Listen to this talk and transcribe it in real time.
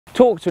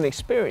talked to an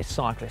experienced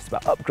cyclist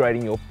about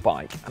upgrading your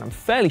bike, and I'm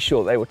fairly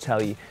sure they will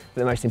tell you that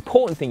the most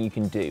important thing you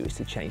can do is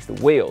to change the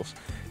wheels.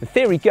 The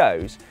theory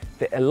goes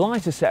that a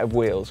lighter set of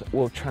wheels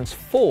will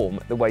transform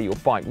the way your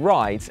bike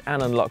rides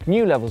and unlock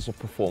new levels of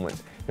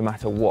performance no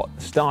matter what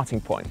the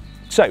starting point.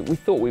 So we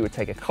thought we would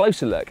take a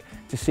closer look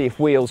to see if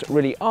wheels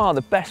really are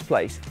the best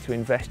place to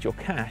invest your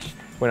cash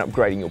when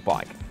upgrading your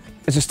bike.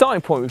 As a starting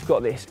point, we've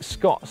got this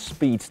Scott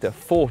Speedster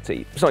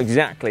 40. It's not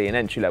exactly an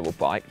entry-level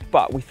bike,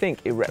 but we think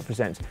it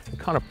represents the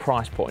kind of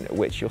price point at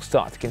which you'll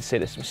start to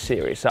consider some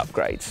serious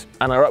upgrades.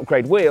 And our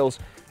upgrade wheels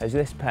is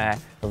this pair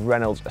of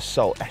Reynolds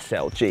Assault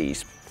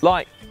SLGs.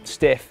 Light,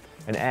 stiff,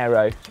 and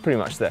aero, it's pretty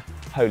much the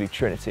holy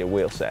trinity of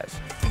wheel sets.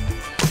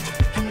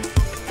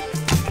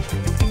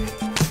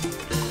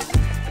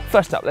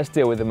 First up, let's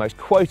deal with the most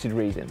quoted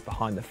reason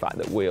behind the fact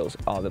that wheels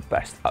are the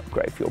best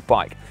upgrade for your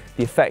bike,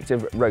 the effect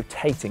of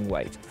rotating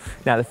weight.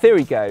 Now, the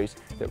theory goes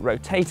that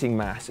rotating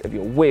mass of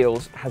your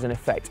wheels has an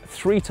effect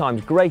 3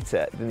 times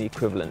greater than the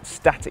equivalent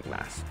static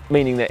mass,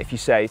 meaning that if you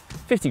save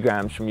 50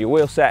 grams from your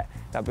wheel set,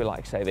 that'd be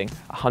like saving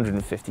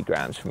 150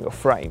 grams from your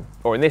frame.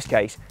 Or in this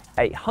case,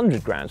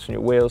 800 grams from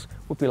your wheels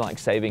would be like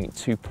saving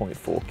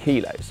 2.4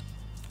 kilos.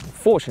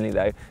 Unfortunately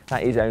though,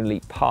 that is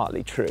only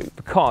partly true,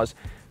 because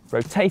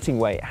rotating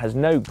weight has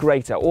no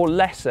greater or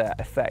lesser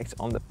effect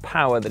on the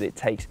power that it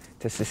takes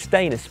to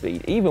sustain a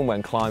speed, even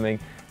when climbing,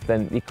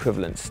 than the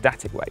equivalent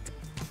static weight.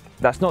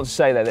 That's not to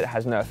say though that it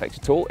has no effect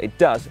at all. It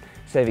does.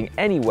 Saving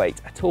any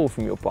weight at all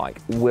from your bike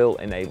will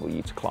enable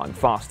you to climb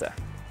faster.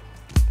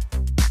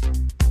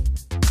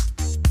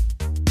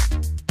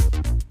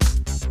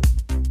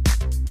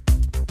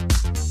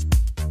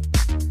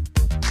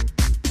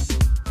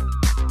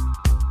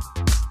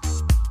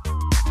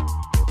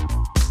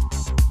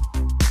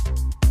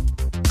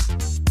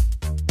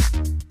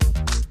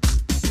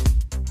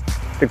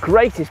 The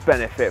greatest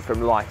benefit from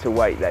lighter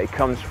weight though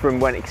comes from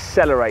when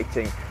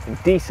accelerating and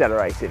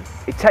decelerating.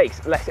 It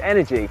takes less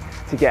energy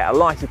to get a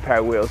lighter pair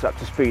of wheels up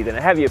to speed than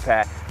a heavier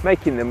pair,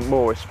 making them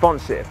more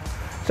responsive.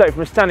 So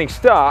from a standing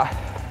start,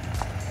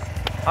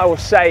 I will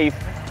save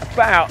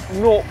about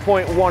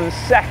 0.1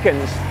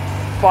 seconds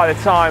by the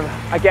time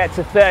I get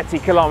to 30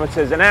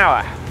 kilometers an hour.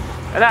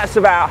 And that's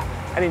about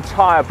an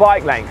entire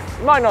bike length.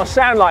 It might not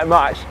sound like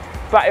much,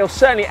 but it'll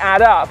certainly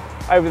add up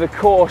over the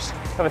course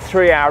of a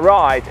 3-hour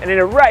ride, and in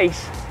a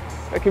race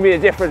it can be the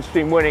difference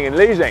between winning and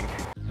losing.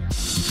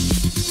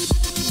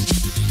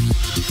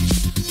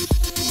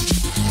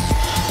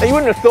 Now, you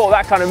wouldn't have thought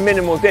that kind of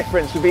minimal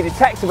difference would be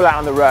detectable out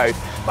on the road,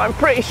 but I'm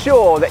pretty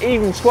sure that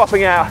even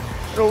swapping out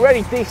an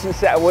already decent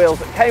set of wheels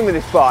that came with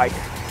this bike,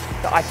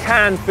 that I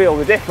can feel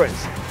the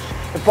difference.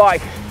 The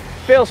bike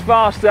feels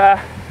faster,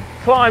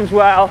 climbs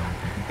well,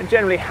 and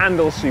generally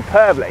handles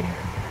superbly.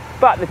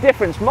 But the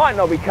difference might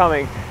not be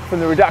coming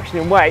from the reduction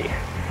in weight,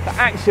 but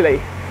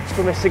actually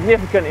from a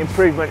significant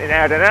improvement in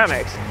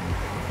aerodynamics.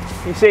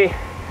 You see,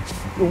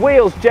 the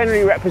wheels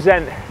generally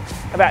represent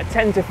about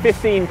 10 to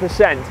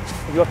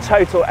 15% of your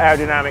total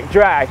aerodynamic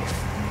drag,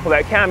 although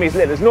it can be as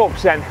little as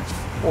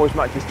 0% or as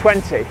much as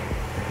 20.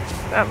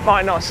 That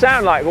might not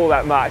sound like all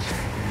that much,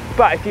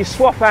 but if you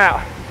swap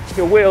out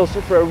your wheels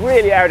for a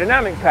really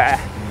aerodynamic pair,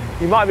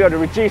 you might be able to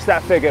reduce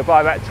that figure by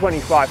about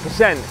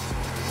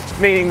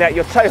 25%, meaning that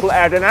your total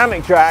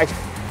aerodynamic drag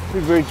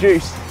will be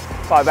reduced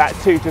by about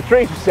 2 to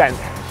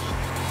 3%.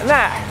 And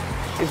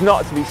that is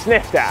not to be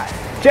sniffed at.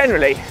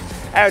 Generally,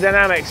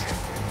 aerodynamics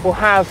will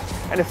have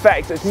an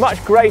effect that's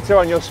much greater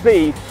on your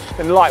speed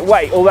than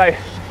lightweight, although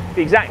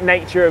the exact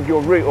nature of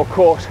your route or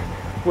course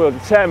will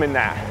determine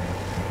that.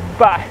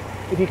 But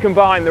if you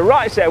combine the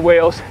right set of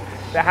wheels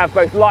that have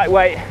both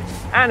lightweight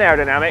and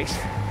aerodynamics,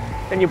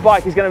 then your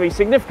bike is going to be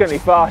significantly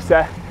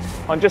faster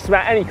on just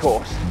about any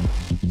course.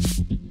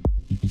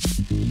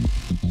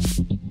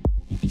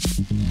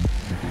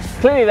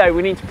 Clearly though,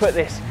 we need to put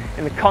this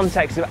in the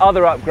context of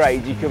other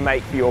upgrades you can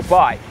make for your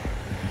bike.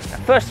 Now,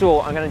 first of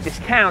all, I'm going to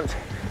discount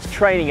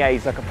training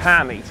aids like a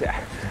power meter,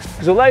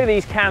 because although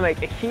these can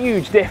make a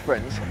huge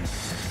difference,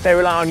 they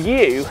rely on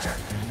you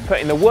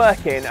putting the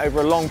work in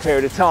over a long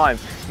period of time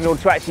in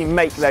order to actually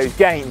make those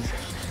gains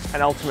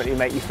and ultimately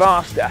make you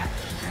faster.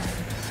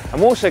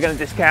 I'm also going to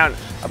discount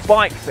a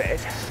bike fit,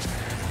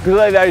 because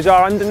although those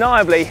are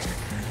undeniably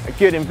a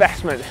good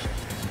investment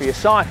for your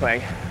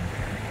cycling,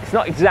 it's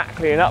not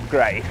exactly an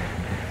upgrade.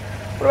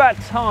 What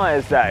about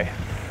tyres though?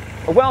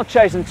 A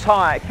well-chosen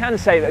tyre can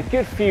save a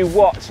good few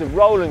watts of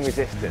rolling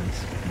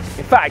resistance.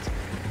 In fact,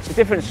 the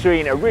difference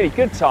between a really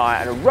good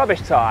tyre and a rubbish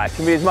tyre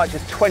can be as much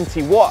as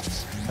 20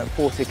 watts at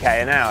 40k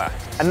an hour,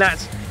 and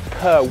that's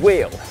per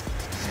wheel.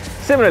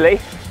 Similarly,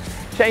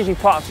 changing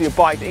parts of your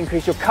bike to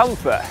increase your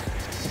comfort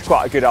is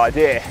quite a good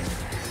idea.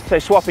 So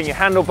swapping your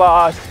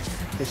handlebars,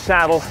 your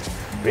saddle,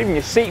 or even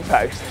your seat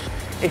post,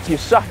 if you're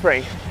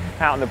suffering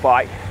out on the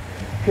bike,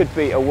 could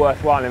be a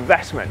worthwhile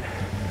investment.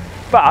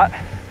 But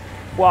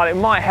while it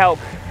might help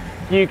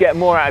you get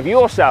more out of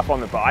yourself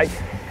on the bike,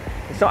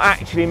 it's not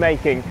actually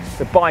making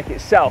the bike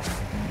itself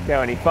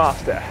go any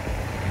faster.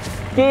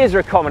 Gears are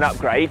a common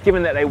upgrade,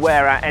 given that they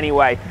wear out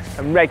anyway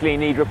and regularly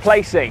need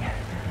replacing.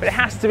 But it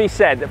has to be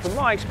said that from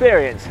my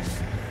experience,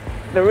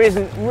 there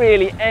isn't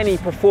really any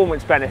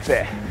performance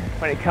benefit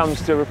when it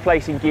comes to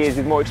replacing gears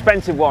with more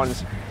expensive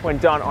ones when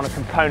done on a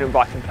component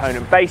by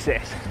component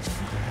basis.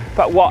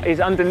 But what is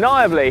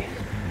undeniably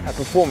a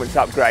performance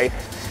upgrade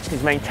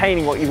is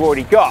maintaining what you've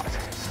already got.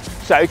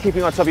 So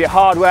keeping on top of your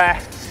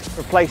hardware,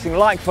 replacing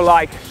like for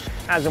like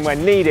as and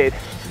when needed,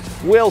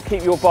 will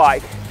keep your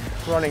bike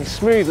running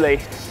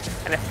smoothly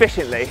and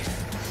efficiently,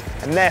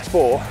 and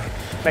therefore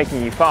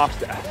making you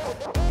faster.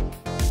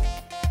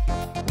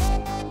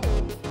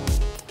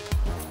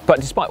 But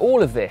despite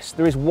all of this,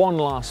 there is one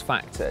last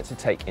factor to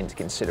take into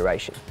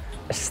consideration: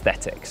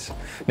 aesthetics.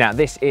 Now,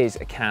 this is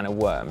a can of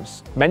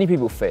worms. Many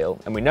people feel,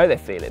 and we know they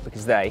feel it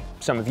because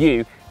some of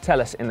you, tell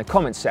us in the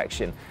comments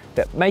section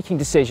that making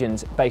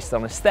decisions based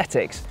on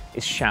aesthetics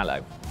is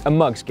shallow, a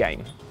mug's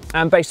game.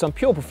 And based on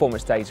pure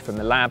performance data from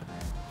the lab,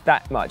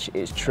 that much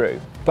is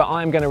true. But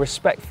I'm going to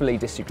respectfully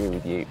disagree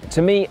with you.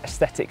 To me,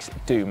 aesthetics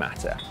do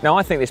matter. Now,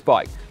 I think this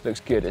bike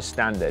looks good as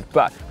standard,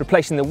 but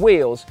replacing the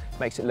wheels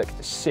makes it look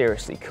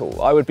seriously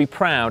cool. I would be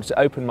proud to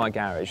open my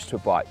garage to a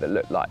bike that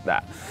looked like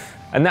that.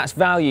 And that's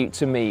value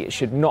to me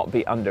should not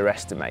be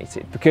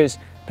underestimated, because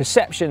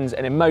perceptions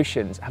and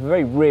emotions have a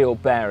very real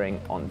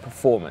bearing on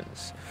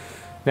performance.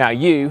 Now,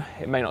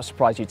 it may not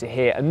surprise you to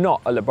hear, are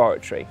not a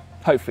laboratory.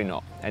 Hopefully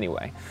not,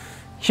 anyway.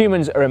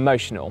 Humans are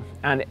emotional,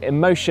 and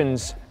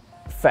emotions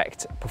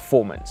affect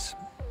performance.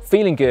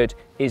 Feeling good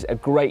is a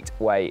great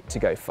way to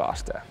go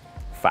faster.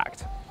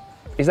 Fact.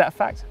 Is that a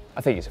fact?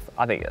 I think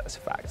that's a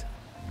fact.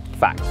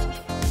 Fact.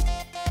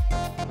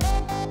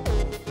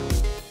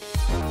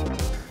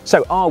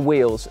 So are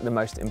wheels the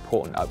most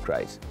important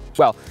upgrades?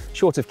 Well,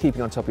 short of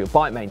keeping on top of your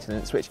bike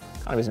maintenance, which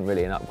kind of isn't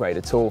really an upgrade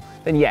at all,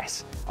 then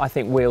yes, I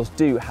think wheels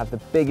do have the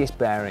biggest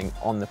bearing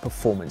on the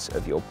performance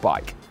of your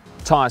bike.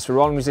 Tyres for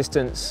rolling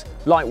resistance,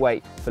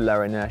 lightweight for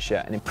lower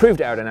inertia, and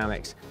improved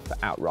aerodynamics for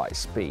outright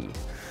speed.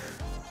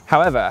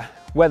 However,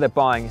 whether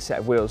buying a set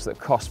of wheels that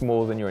cost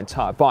more than your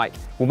entire bike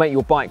will make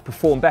your bike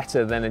perform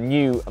better than a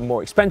new and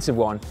more expensive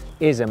one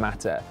is a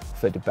matter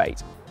for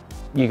debate.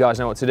 You guys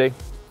know what to do?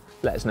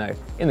 Let us know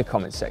in the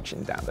comments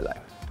section down below.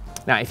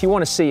 Now, if you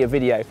want to see a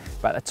video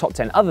about the top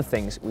 10 other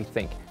things we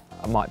think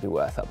might be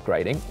worth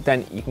upgrading,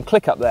 then you can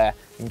click up there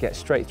and get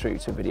straight through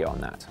to a video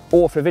on that.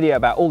 Or for a video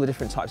about all the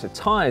different types of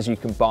tyres you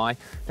can buy,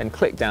 then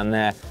click down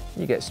there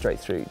and you get straight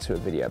through to a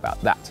video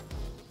about that.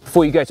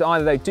 Before you go to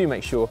either though, do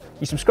make sure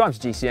you subscribe to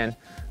GCN.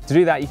 To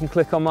do that, you can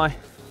click on my,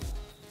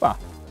 well,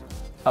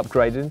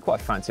 upgraded and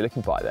quite fancy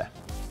looking bike there.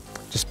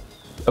 Just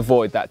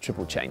avoid that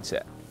triple chain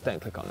set.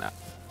 Don't click on that.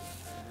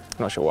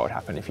 I'm not sure what would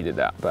happen if you did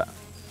that, but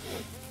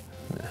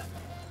yeah.